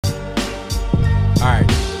Alright,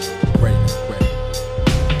 ready.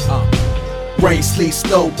 Rain, sleet,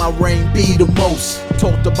 snow, my reign be the most.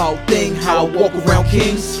 Talked about thing, how I walk around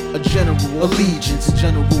kings. A general allegiance, a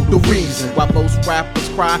general the reason why most rappers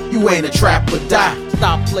cry, you ain't a trap or die.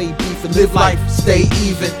 Stop, play beef and live life, stay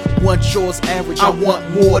even. Want yours average, I want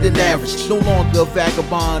more than average. No longer a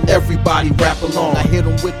vagabond, everybody rap along. I hit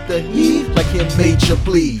 'em with the heat, like him made you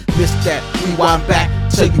bleed. Miss that, rewind back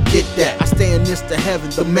till you get that. I stand this to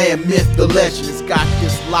heaven, the man, myth, the legend has got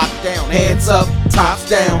this locked down. Hands up, tops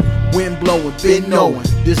down. Wind blowing, been knowing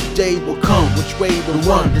this day will come. Which way to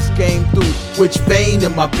run this game through? Which vein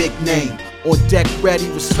in my big name? On deck ready,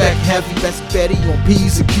 respect heavy. Best Betty on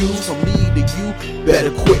P's and Q's. From me to you, better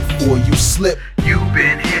quit before you slip. You've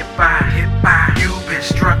been hit by. You've been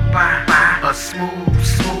struck by a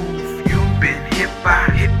smooth. You've been hit by.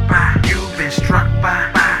 You've been struck by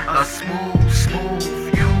a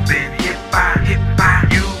smooth. You've been hit by.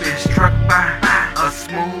 You've been struck by a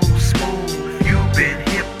smooth. You've been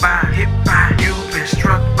hit by. You've been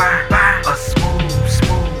struck by a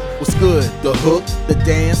smooth. What's good? The hook, the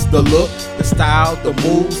dance, the look, the style, the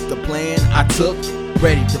moves, the plan I took.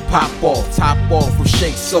 Ready to pop off, top off with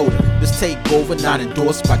shake soda. This takeover not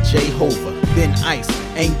endorsed by Jehovah. Then ice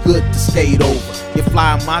ain't good to skate over. You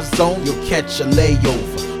fly in my zone, you'll catch a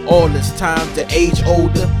layover. All this time to age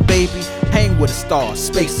older, baby. Hang with the stars,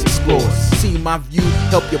 space explorers. See my view,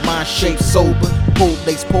 help your mind shape sober. Cold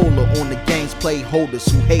lace polar on the game's play holders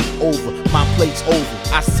who hate over. My plate's over,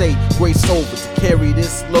 I say grace over. To carry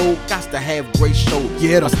this load, got to have great shoulders.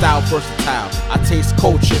 Yeah, my style versatile, I taste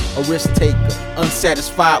culture, a risk taker.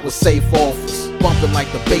 Unsatisfied with safe offers, bumping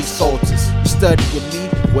like the bass altars. You studying me?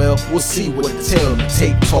 Well, we'll see what the tale the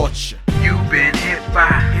tape taught you. You've been hit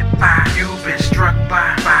by. You've been struck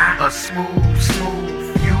by a smooth.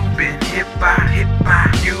 You've been hit by.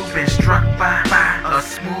 You've been struck by a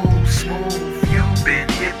smooth. You've been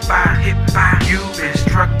hit by. You've been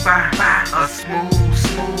struck by a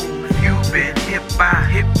smooth. You've been hit by.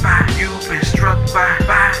 You've been struck by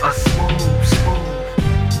a smooth.